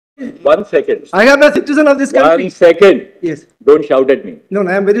1 second. I am a citizen of this country. 1 second. Yes. Don't shout at me. No,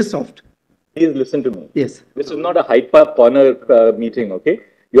 I am very soft. Please listen to me. Yes. This is not a Hyde Park corner meeting, okay?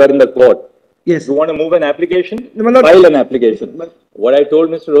 You are in the court. Yes. You want to move an application? No, my lord. File an application. What I told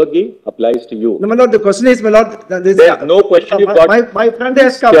Mr. Rodgi applies to you. No, my lord, the question is, my lord, There's no question you've got. My friend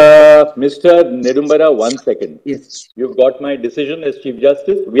has come. Mr. Nedumbara, 1 second. Yes. You've got my decision as Chief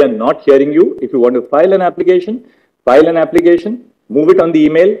Justice. We are not hearing you. If you want to file an application, move it on the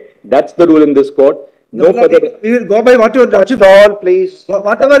email. That's the rule in this court. No further. We will go by what your lordship. All, please.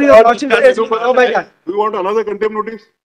 Whatever your lordship says, we go by that. Do you want another contempt notice?